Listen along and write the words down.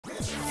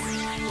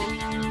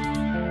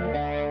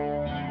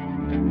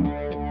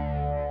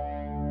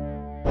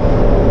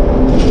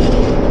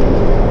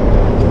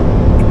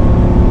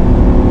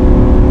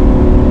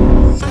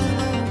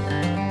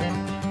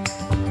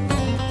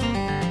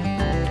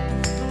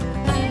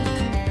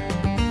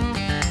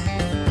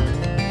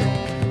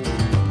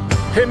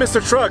Hey,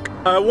 Mr. Truck,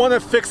 I want to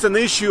fix an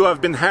issue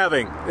I've been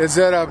having. Is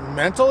that a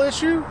mental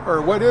issue,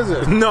 or what is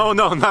it? No,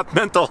 not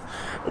mental.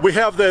 We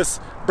have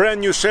this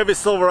brand new Chevy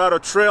Silverado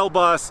trail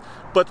bus,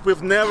 but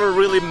we've never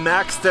really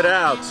maxed it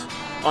out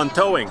on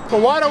towing.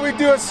 Well, why don't we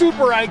do a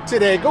super hike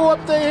today? Go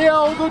up the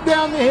hill, go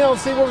down the hill,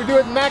 see what we do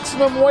at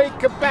maximum weight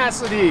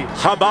capacity.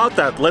 How about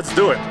that? Let's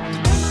do it.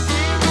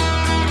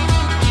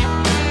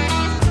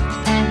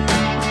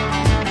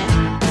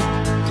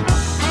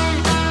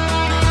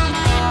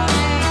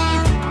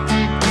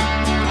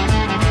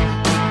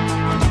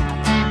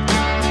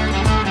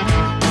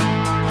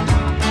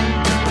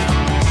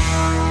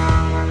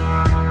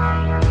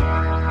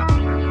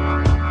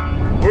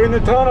 We're in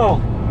the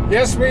tunnel.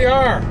 Yes, we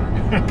are.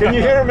 Can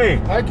you hear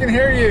me? I can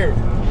hear you.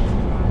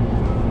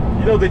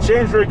 You know, they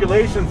changed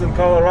regulations in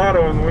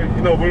Colorado, and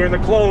we're in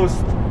a closed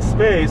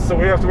space, so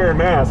we have to wear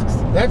masks.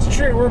 That's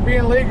true. We're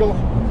being legal.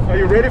 Are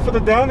you ready for the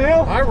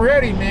downhill? I'm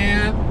ready,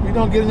 man. We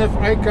don't get enough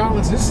hike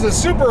gauntlets. This is a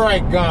super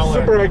hike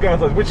gauntlet. Super hike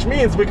gauntlet, which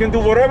means we can do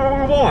whatever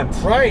we want.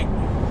 Right.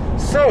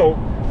 So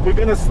we're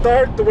gonna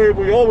start the way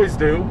we always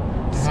do.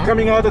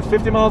 Coming out at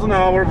 50 miles an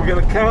hour. We're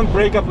gonna count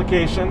brake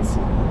applications.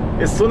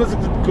 As soon as it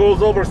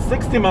goes over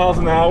 60 miles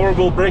an hour,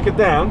 we'll break it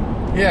down.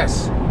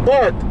 Yes.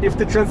 But if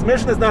the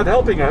transmission is not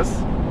helping us,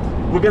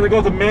 we're going to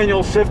go to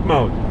manual shift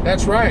mode.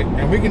 That's right.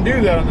 And we can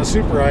do that on the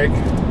super hike.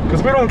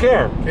 Because we don't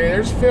care. Okay,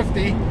 there's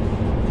 50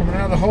 coming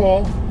out of the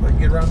hole. I can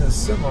get around this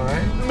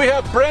semi. We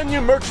have brand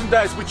new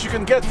merchandise which you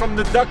can get from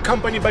the Duck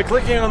Company by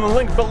clicking on the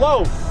link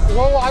below.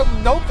 Well, I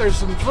note there's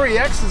some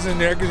 3X's in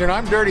there because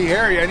I'm dirty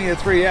hairy. I need a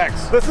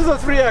 3X. This is a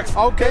 3X.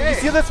 Okay. Can you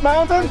see this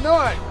mountain? I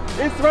know it.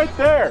 It's right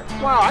there.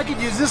 Wow, I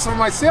could use this on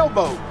my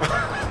sailboat.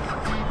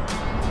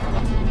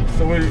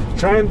 So we're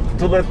trying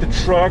to let the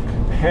truck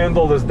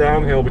handle this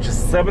downhill, which is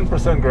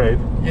 7% grade.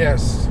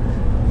 Yes.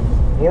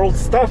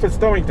 World's toughest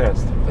towing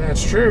test.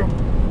 That's true.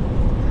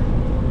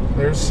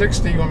 There's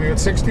 60. You want me at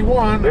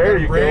 61? There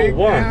you go.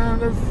 1. Down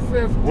to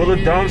 50. Will it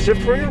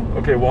downshift for you?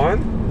 Okay,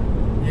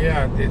 1.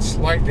 Yeah, it's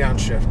light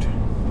downshift.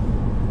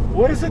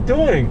 What is it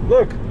doing?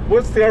 Look,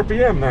 what's the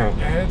RPM now?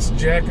 And it's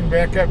jacking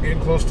back up, getting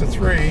close to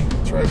 3.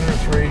 It's right under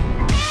 3.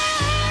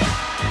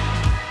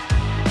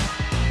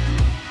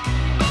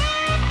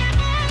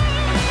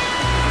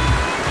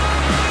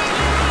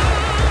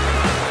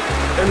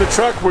 And the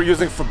truck we're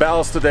using for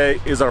ballast today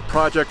is our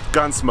Project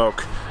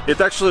Gunsmoke. It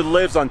actually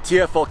lives on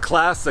TFL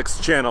Classics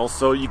channel,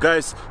 so you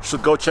guys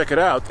should go check it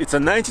out. It's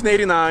a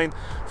 1989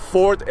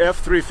 Ford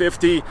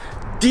F-350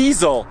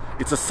 diesel.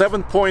 It's a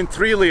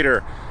 7.3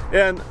 liter.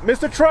 And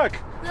Mr. Truck,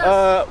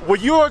 yes. Were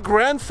you a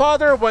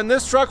grandfather when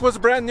this truck was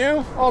brand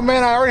new? Oh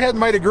man, I already had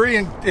my degree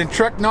in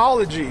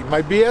trucknology,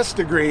 my BS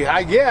degree,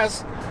 I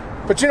guess.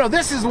 But you know,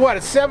 this is what, a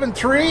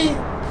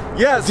 7.3?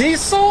 Yes.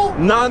 Diesel?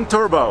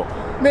 Non-turbo.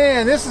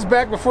 Man, this is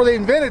back before they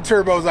invented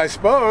turbos, I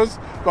suppose.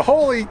 But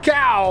holy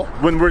cow!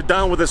 When we're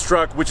done with this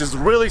truck, which is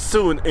really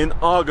soon in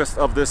August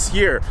of this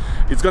year,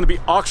 it's going to be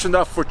auctioned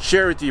off for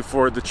charity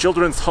for the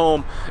children's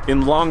home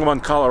in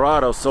Longmont,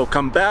 Colorado. So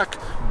come back,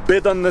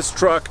 bid on this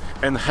truck,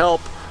 and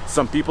help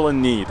some people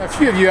in need. A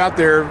few of you out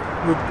there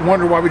would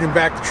wonder why we didn't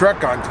back the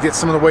truck on to get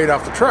some of the weight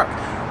off the truck.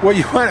 Well,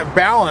 you want it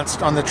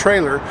balanced on the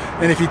trailer,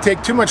 and if you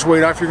take too much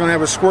weight off, you're going to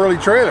have a squirrely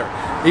trailer,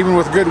 even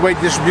with a good weight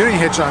distributing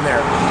hitch on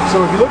there.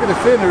 So if you look at the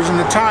fenders and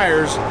the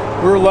tires,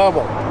 we're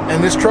level,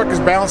 and this truck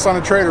is balanced on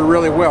the trailer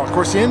really well. Of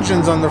course, the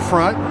engine's on the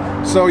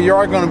front, so you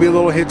are going to be a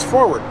little hitch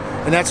forward,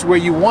 and that's the way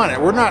you want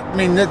it. We're not, I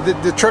mean,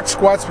 the truck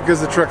squats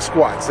because the truck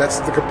squats. That's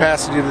the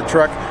capacity of the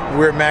truck.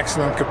 We're at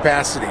maximum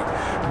capacity.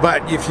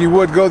 But if you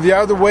would go the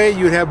other way,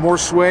 you'd have more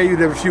sway, you'd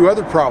have a few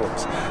other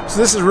problems. So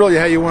this is really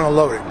how you want to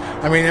load it.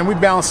 I mean, and we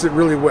balanced it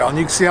really well, and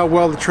you can see how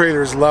well the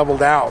trailer is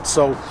leveled out.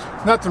 So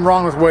nothing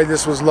wrong with the way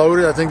this was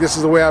loaded. I think this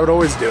is the way I would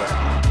always do it.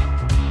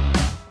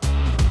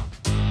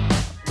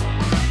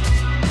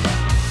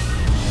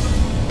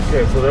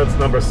 Okay, so that's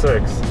number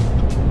 6.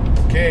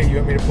 Okay, you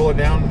want me to pull it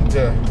down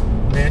to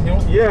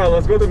manual? Yeah,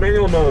 let's go to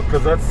manual mode,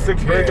 because that's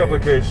 6 brake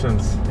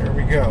applications. There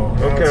we go.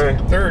 Now okay.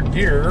 It's in 3rd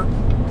gear.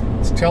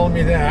 It's telling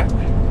me that.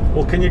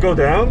 Well, can you go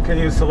down? Can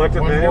you select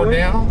it manually? One more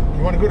down?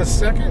 You want to go to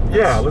 2nd?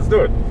 Yeah, let's do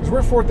it. Because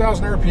we're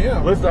 4,000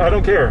 RPM. I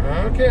don't care.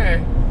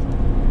 Okay.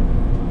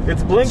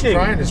 It's blinking.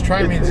 It's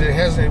trying means it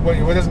hasn't. What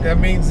doesn't that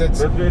means? It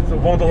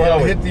won't allow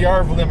it'll it. hit the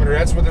ARV limiter.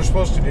 That's what they're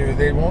supposed to do.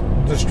 They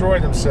won't destroy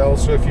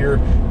themselves. So if your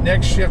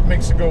next shift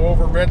makes it go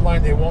over red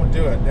line, they won't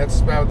do it. That's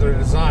about their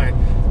design.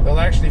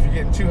 They'll actually, if you're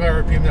getting too high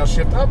RPM, they'll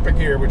shift up a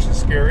gear, which is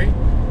scary.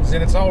 Because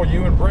then it's all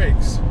you and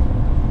brakes.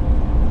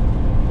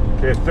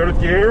 Okay, 3rd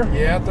gear.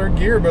 Yeah, 3rd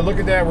gear. But look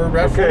at that. We're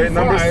about 45. Okay,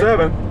 number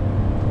 7.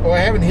 Oh, I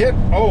haven't hit.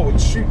 Oh,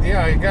 shoot.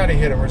 Yeah, I got to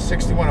hit him. We're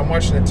 61. I'm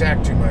watching the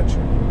tack too much.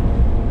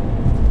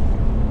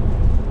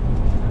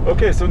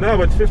 Okay, so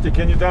now at 50,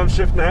 can you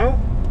downshift now?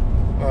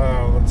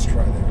 Let's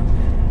try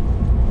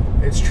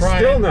that. It's trying.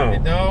 Still no.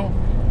 No.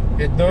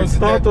 It knows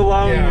it's not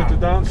allowing you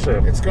to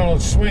downshift. It's going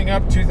to swing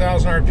up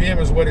 2,000 RPM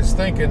is what it's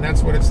thinking.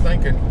 That's what it's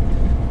thinking.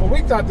 Well,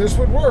 we thought this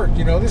would work.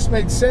 You know, this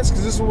made sense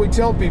because this is what we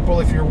tell people.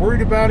 If you're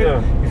worried about it,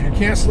 if you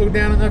can't slow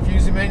down enough,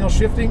 use the manual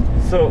shifting.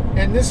 So,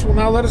 and this will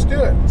now let us do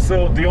it.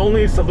 So the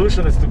only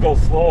solution is to go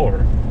slower,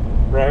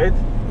 right?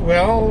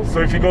 Well,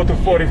 so if you go to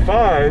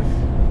 45,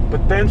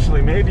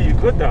 potentially maybe you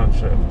could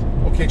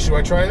downshift. Okay, should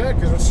I try that?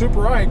 Because it's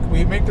super high.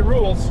 We make the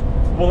rules.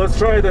 Well, let's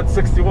try it at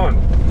 61.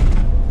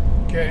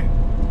 Okay.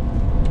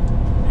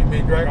 You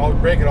may drag. I'll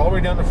break it all the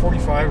way down to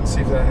 45 and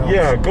see if that helps.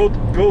 Yeah,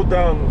 go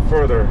down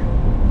further.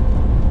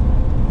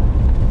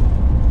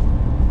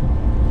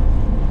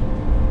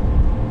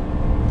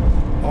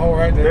 All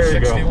right, that's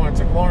 61. It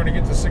took longer to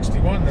get to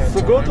 61 that time.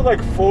 So go to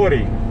like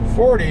 40.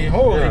 40?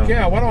 Holy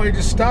cow, why don't I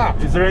just stop?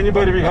 Is there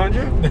anybody behind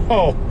you?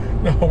 No,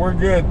 we're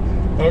good.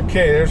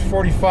 Okay, there's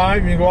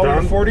 45. You go all the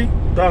way to 40?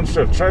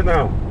 Downshift, try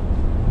now.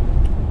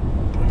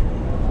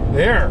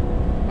 There.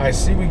 I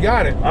see we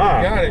got it. We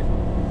got it.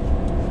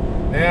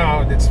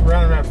 Now, it's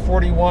around about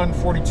 41,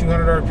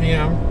 4,200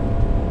 RPM.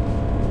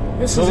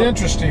 This is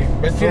interesting,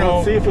 but you know...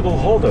 let's see if it'll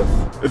hold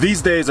us.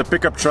 These days, a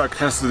pickup truck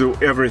has to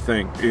do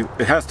everything.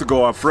 It has to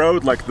go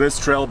off-road like this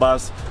trail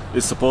bus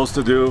is supposed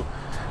to do,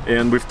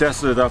 and we've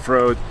tested it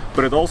off-road,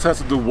 but it also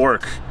has to do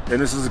work, and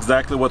this is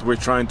exactly what we're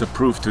trying to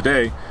prove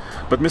today.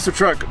 But Mr.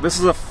 Truck, this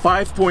is a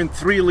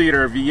 5.3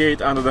 liter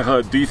V8 under the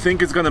hood. Do you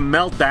think it's gonna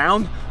melt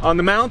down on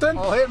the mountain?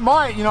 Well, it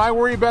might. You know, I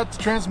worry about the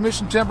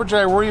transmission temperature.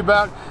 I worry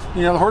about,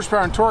 you know, the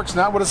horsepower and torque's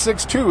not what a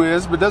 6.2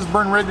 is, but it does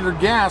burn regular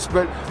gas.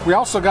 But we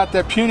also got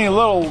that puny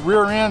little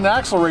rear end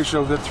axle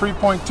ratio, the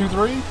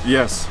 3.23.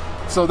 Yes.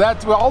 So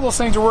that, well, all those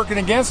things are working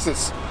against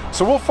us.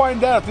 So we'll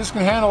find out if this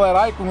can handle that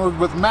Ike when we're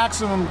with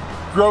maximum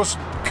gross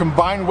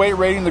combined weight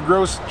rating, the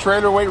gross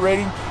trailer weight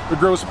rating, the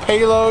gross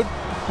payload.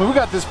 When we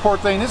got this poor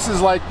thing, this is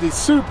like the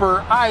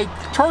super Ike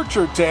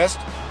torture test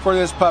for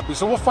this puppy.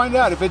 So we'll find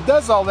out if it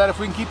does all that, if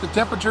we can keep the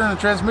temperature and the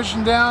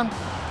transmission down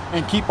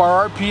and keep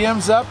our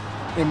RPMs up,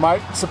 it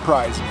might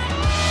surprise me.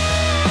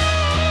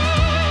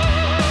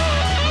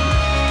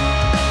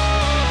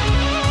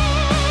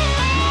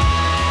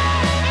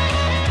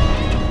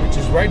 Which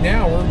is right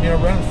now, we're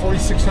running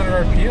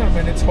 4,600 RPM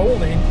and it's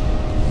holding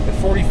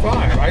at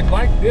 45. I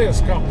like this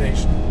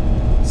combination.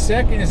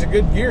 Second is a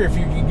good gear if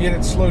you can get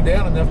it slowed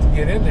down enough to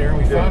get in there, and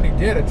we found he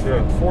did it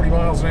for 40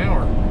 miles an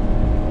hour.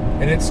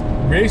 And it's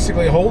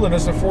basically holding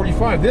us at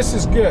 45. This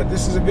is good.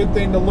 This is a good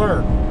thing to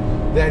learn.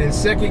 That in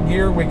second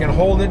gear we can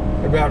hold it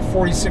about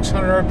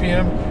 4,600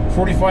 RPM,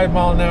 45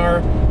 mile an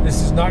hour.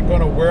 This is not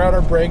going to wear out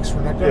our brakes.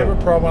 We're not going to have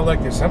a problem. I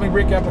like this. How many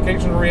brake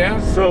applications do we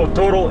have? So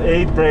total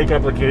 8 brake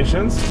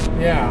applications.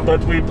 Yeah.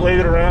 But we played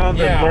it around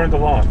and learned a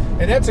lot.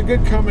 And that's a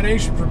good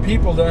combination for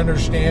people to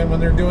understand when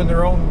they're doing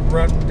their own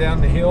run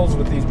down the hills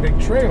with these big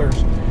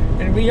trailers.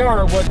 And we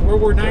are,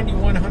 we're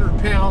 9,100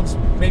 pounds,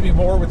 maybe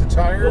more with the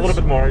tires. A little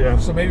bit more, yeah.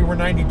 So maybe we're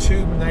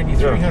 92,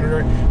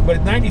 9,300. Yeah.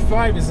 But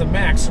 95 is the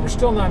max, so we're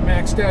still not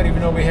maxed out,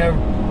 even though we have,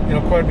 you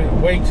know, quite a bit of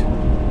weight.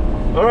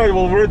 All right,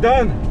 well, we're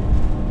done.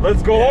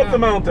 Let's go up the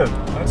mountain.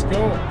 Let's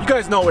go. You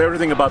guys know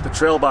everything about the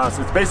Trail Boss.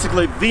 It's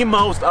basically the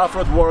most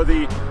off-road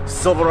worthy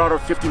Silverado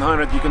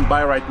 1500 you can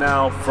buy right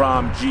now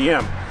from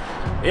GM.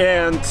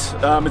 And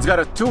it's got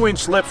a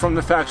 2-inch lip from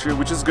the factory,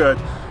 which is good.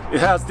 It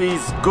has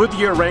these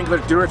Goodyear Wrangler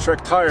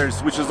Duratrac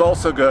tires, which is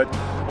also good,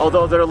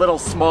 although they're a little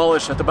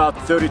smallish at about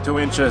 32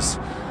 inches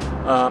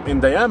in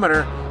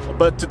diameter.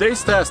 But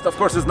today's test, of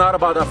course, is not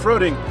about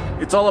off-roading.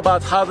 It's all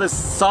about how this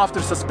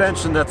softer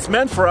suspension that's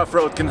meant for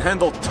off-road can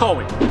handle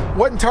towing.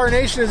 What in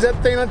tarnation is that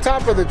thing on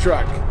top of the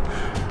truck?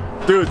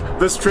 Dude,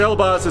 this Trail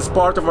Boss is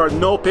part of our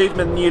No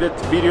Pavement Needed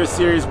video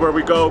series where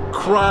we go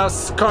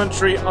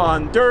cross-country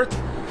on dirt.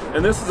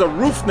 And this is a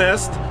roof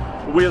nest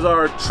with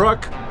our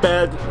truck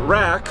bed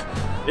rack.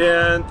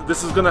 And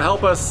this is gonna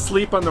help us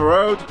sleep on the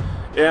road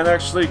and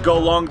actually go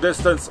long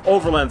distance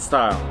overland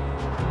style.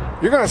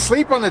 You're gonna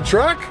sleep on the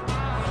truck?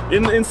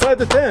 Inside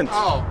the tent.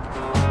 Oh.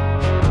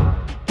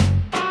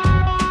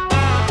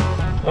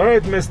 All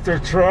right,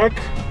 Mr. Truck.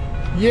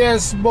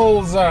 Yes,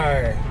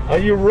 Bullseye. Are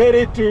you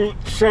ready to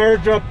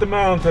charge up the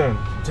mountain?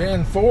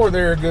 10-4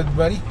 there, good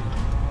buddy.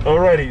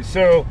 Alrighty,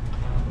 so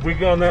we're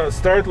gonna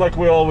start like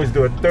we always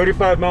do it,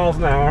 35 miles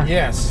an hour.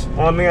 Yes.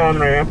 On the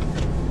on-ramp.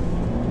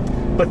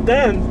 But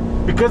then,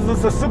 because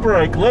it's a super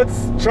hike,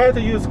 let's try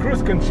to use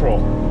cruise control.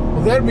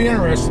 Well, that'd be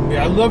interesting.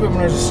 I love it when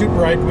there's a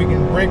super hike. We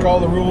can break all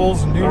the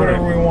rules and do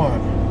whatever we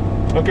want.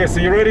 Okay, so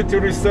you ready to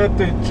reset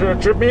the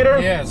trip meter?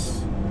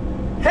 Yes.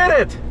 Hit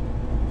it!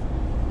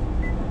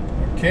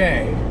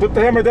 Okay. Put the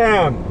hammer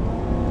down.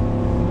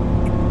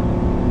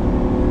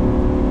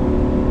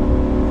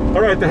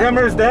 All right, the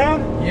hammer is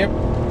down? Yep.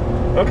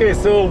 Okay,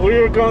 so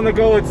we're gonna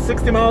go at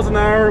 60 miles an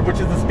hour, which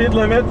is the speed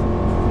limit,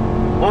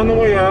 on the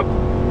way up.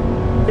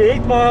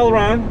 8-mile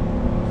run,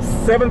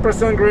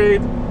 7%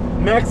 grade,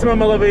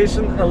 maximum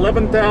elevation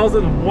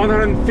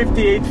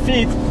 11,158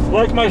 feet,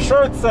 like my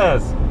shirt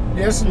says.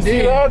 Yes, indeed.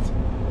 You see that?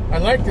 I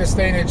like this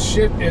thing. It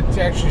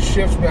actually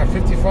shifts about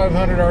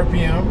 5,500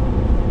 RPM.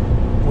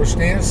 We're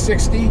staying at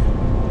 60.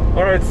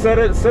 All right,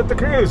 set the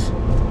cruise.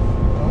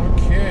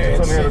 Okay,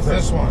 it's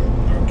this one.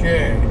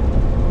 Okay.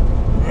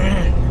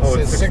 Oh,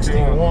 it says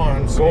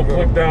 61. So go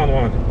click down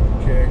one.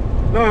 Okay.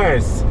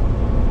 Nice.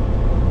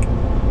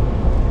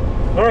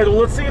 All right, well,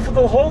 let's see if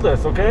it'll hold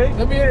us, okay?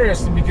 That'd be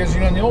interesting because,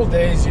 in the old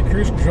days, your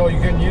cruise control, you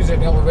couldn't use it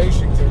in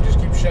elevation because it would just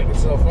keep shutting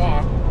itself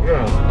off.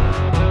 Yeah.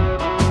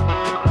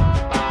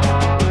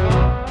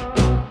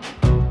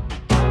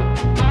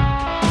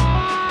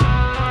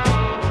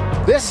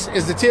 This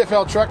is the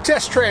TFL truck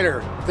test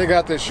trailer they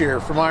got this year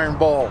from Iron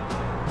Bowl.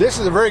 This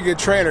is a very good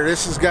trailer.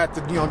 This has got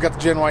the got the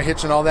Gen Y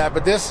hitch and all that,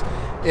 but this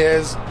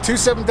is two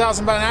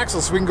 7,000-pound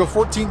axles, so we can go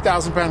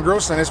 14,000-pound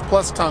gross on this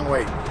plus tongue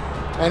weight,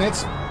 and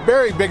it's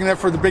very big enough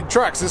for the big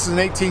trucks. This is an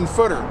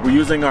 18-footer. We're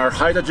using our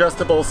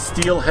height-adjustable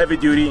steel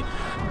heavy-duty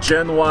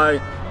Gen Y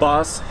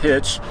Boss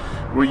hitch.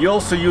 We're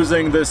also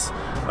using this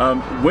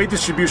weight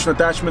distribution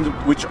attachment,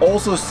 which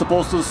also is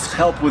supposed to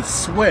help with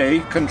sway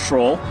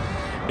control.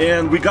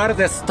 And we got it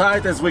as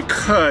tight as we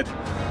could.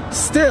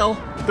 Still,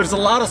 there's a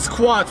lot of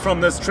squat from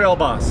this Trail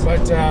Boss.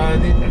 But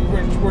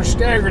we're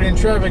staggered in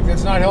traffic.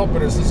 That's not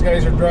helping us. These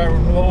guys are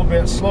driving a little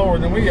bit slower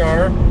than we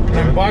are. And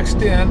I'm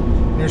boxed in.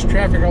 There's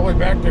traffic all the way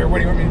back there. What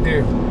do you want me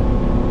to do?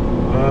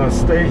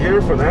 Stay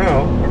here for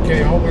now.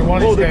 Okay, I hope we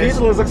want to. Oh, the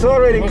diesel is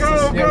accelerating.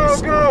 Go,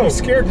 go! We're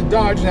scared to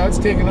dodge. Now it's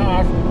taking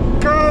off.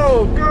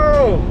 Go,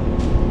 go!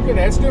 Look at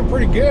that. It's doing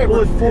pretty good.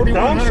 Well, we're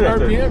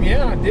 4,100 RPM.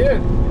 Yeah, it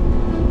did.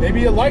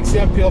 Maybe it likes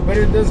the uphill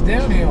better than it does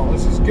downhill.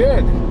 This is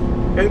good.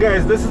 And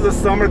guys, this is a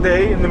summer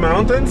day in the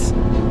mountains.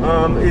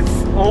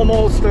 It's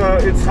almost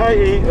it's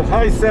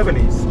high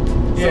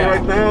 70s. Yeah. So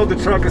right now the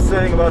truck is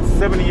saying about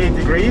 78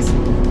 degrees,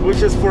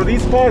 which is for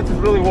these parts is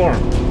really warm.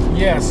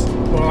 Yes.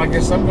 Well, I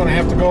guess I'm going to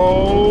have to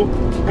go.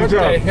 What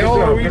the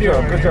hell are we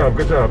doing? Good job.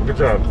 Good job. Good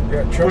job.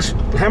 Yeah, push,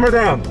 hammer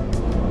down.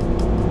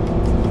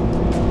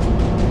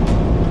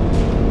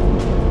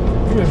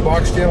 We've been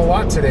boxed in a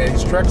lot today.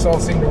 These trucks all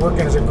seem to work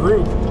in as a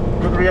group.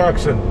 Good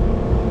reaction.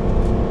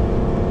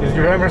 Is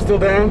your hammer still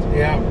down?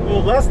 Yeah.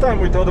 Well, last time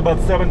we talked about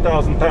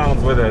 7,000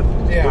 pounds with it,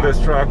 with this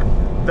truck.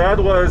 That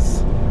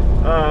was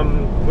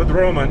with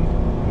Roman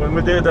when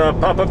we did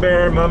Papa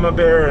Bear, Mama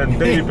Bear, and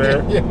Baby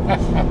Bear. Yeah.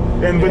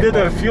 And we did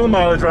a fuel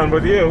mileage run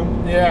with you.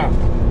 Yeah.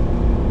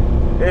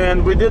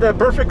 And we did a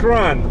perfect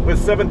run with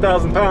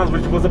 7,000 pounds,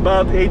 which was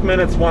about 8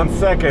 minutes, 1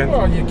 second.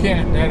 Well, you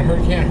can't. That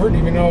can't hurt.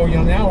 Even though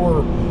now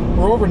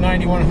we're over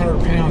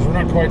 9,100 pounds. We're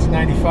not quite to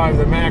 95,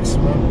 the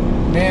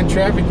maximum. Man,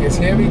 traffic is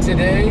heavy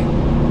today.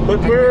 But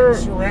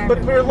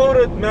we're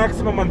loaded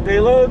maximum on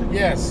payload.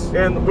 Yes.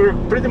 And we're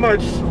pretty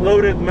much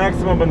loaded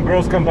maximum on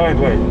gross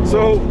combined weight.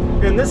 So,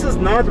 and this is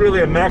not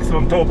really a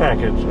maximum tow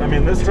package. I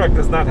mean, this truck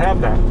does not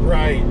have that.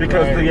 Right.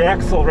 Because the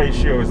axle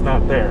ratio is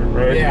not there,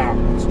 right? Yeah,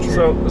 that's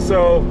true.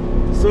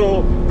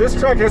 So this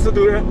truck has to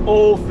do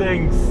all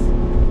things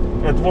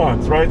at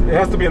once, right? It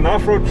has to be an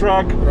off-road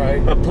truck,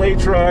 right, a play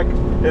truck,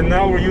 and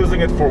now we're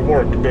using it for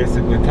work,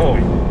 basically,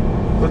 towing.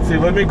 Let's see,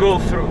 let me go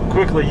through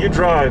quickly. You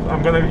drive.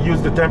 I'm going to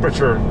use the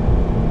temperature.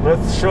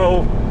 Let's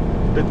show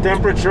the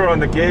temperature on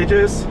the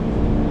gauges.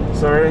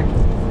 Sorry.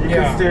 You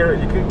can steer.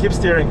 You can keep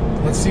steering.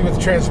 Let's see what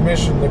the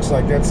transmission looks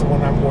like. That's the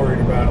one I'm worried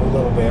about a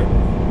little bit.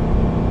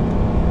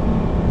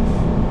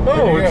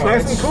 Oh, it's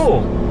nice and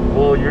cool.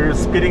 Well, you're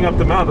speeding up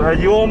the mountain. Are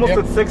you almost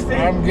at 60?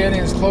 I'm getting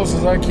as close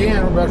as I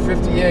can. We're about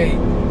 58.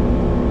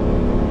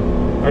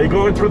 Are you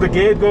going through the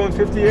gate going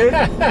 58?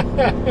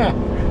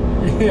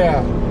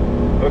 Yeah.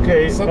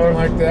 Okay, something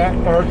like that.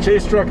 Our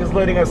chase truck is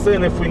letting us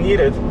in if we need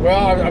it.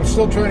 Well, I'm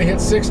still trying to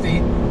hit 60,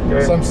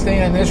 so I'm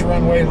staying on this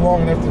runway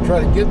long enough to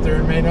try to get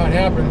there. It may not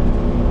happen.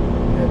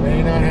 It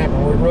may not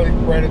happen. We're really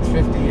right at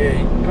 58.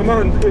 Come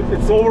on,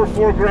 it's over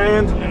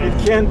 $4,000.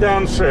 It can't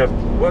downshift.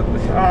 What?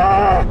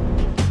 Ah!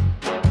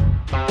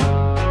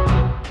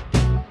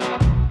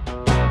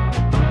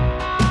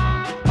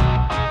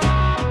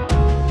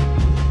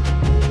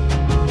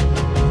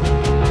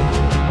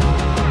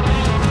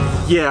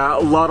 Yeah, a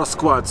lot of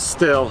squats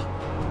still.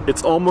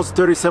 It's almost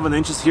 37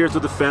 inches here to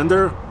the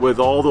fender with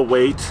all the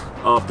weight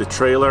of the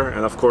trailer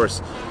and of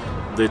course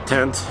the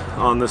tent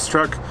on this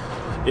truck.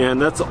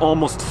 And that's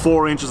almost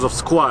 4 inches of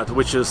squat,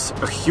 which is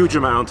a huge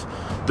amount.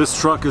 This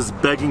truck is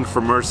begging for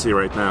mercy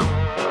right now.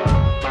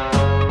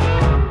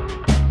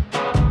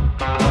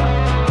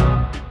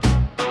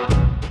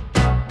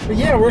 But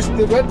yeah, what's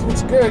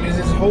good is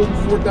it's holding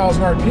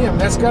 4,000 RPM.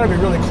 That's got to be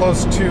really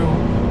close to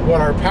what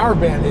our power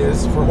band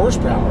is for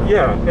horsepower.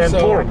 Yeah, and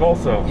torque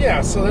also. Yeah,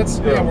 so that's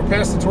we're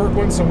past the torque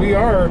one, so we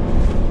are.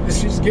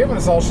 She's giving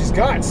us all she's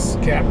got,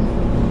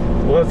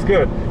 Captain. Well, that's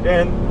good.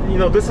 And you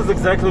know, this is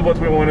exactly what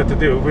we wanted to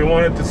do. We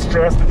wanted to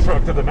stress the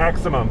truck to the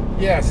maximum.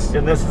 Yes.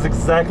 And this is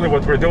exactly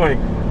what we're doing.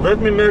 Let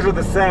me measure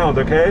the sound,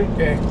 okay?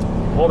 Okay.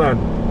 Hold on.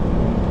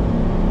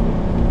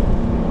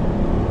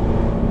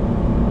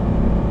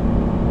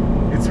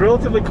 It's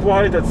relatively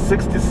quiet at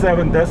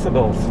 67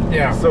 decibels.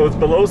 Yeah. So it's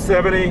below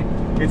 70.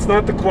 It's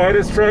not the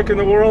quietest truck in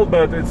the world,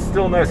 but it's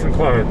still nice and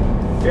quiet.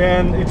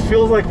 And it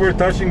feels like we're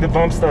touching the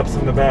bump stops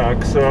in the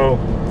back. So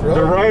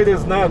the ride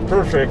is not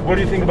perfect. What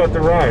do you think about the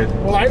ride?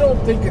 Well, I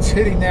don't think it's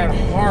hitting that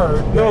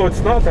hard. No,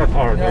 it's not that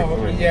hard, no,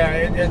 actually.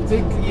 Yeah, I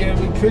think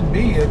it could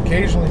be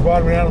occasionally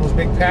bottoming out on those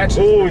big patches.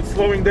 Oh, it's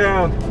slowing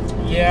down.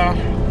 Yeah.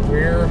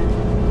 We're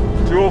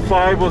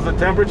 205 was the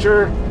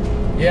temperature.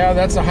 Yeah,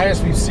 that's the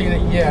highest we've seen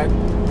it yet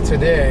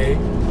today.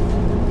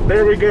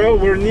 There we go.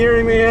 We're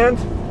nearing the end.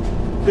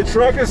 The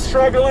truck is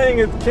struggling.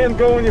 It can't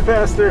go any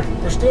faster.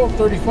 We're still at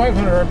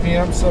 3,500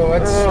 RPM, so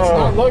it's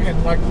not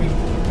looking like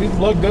we've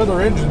lugged other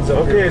engines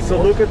up here. Okay,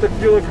 so look at the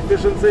fuel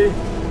efficiency,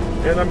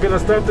 and I'm gonna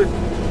start the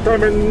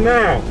timer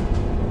now.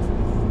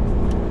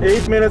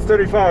 8 minutes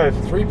 35.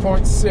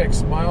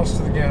 3.6 miles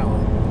to the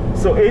gallon.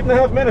 So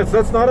 8.5 minutes.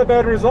 That's not a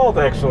bad result,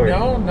 actually.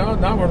 No,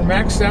 we're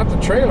maxed out the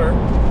trailer.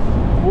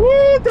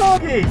 Woo,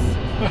 doggies!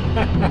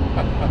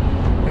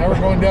 Now we're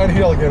going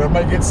downhill again. I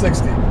might get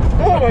 60.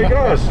 Oh my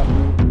gosh!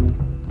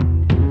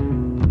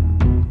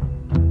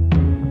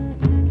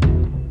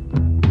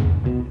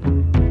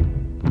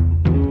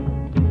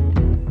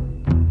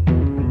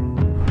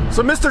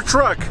 So, Mr.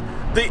 Truck,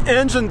 the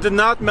engine did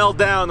not melt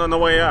down on the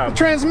way The out.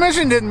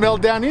 transmission didn't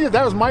melt down either.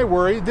 That was my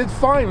worry. It did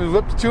fine. We was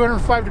up to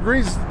 205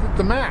 degrees at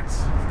the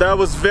max. That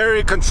was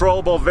very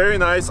controllable, very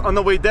nice. On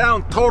the way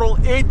down, total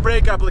 8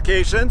 brake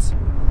applications.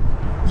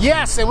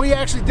 Yes, and we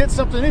actually did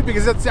something new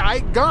because it's the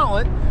Ike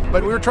Gauntlet,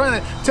 but we were trying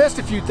to test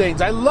a few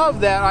things. I love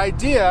that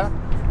idea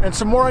and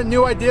some more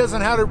new ideas on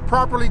how to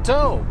properly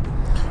tow.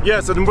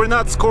 Yes, and we're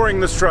not scoring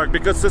this truck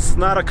because this is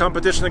not a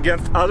competition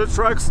against other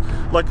trucks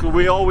like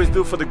we always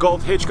do for the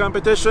Gold Hitch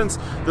competitions.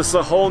 This is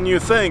a whole new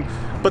thing.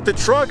 But the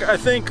truck, I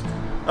think,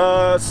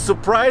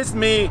 surprised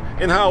me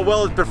in how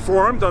well it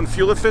performed on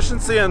fuel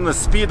efficiency and the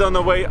speed on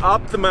the way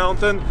up the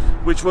mountain,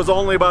 which was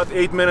only about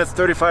 8 minutes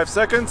 35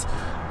 seconds.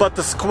 But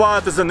the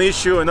squat is an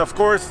issue, and of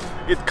course,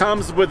 it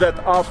comes with that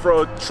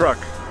off-road truck.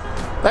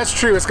 That's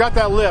true. It's got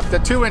that lift,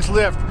 that 2-inch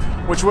lift,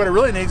 which what it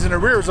really needs in the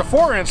rear is a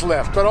 4-inch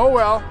lift. But oh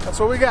well, that's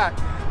what we got.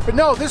 But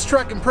no, this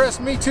truck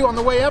impressed me too on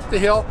the way up the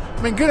hill.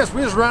 I mean, goodness,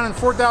 we was running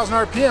 4,000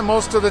 RPM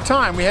most of the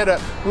time. We had a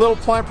little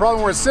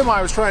problem where a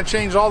semi was trying to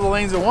change all the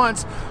lanes at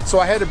once, so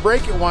I had to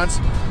brake it once.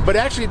 But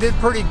actually, it did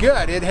pretty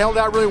good. It held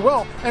out really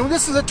well. And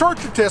this is a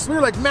torture test. We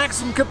were like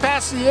maximum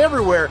capacity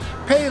everywhere.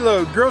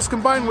 Payload, gross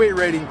combined weight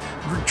rating,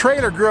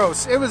 trailer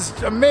gross. It was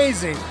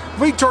amazing.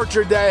 We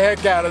tortured the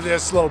heck out of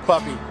this little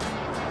puppy.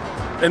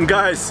 And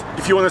guys,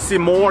 if you want to see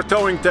more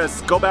towing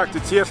tests, go back to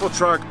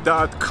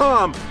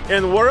tfltruck.com.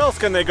 And where else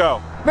can they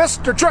go?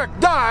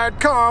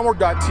 MrTruck.com or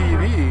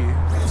 .tv.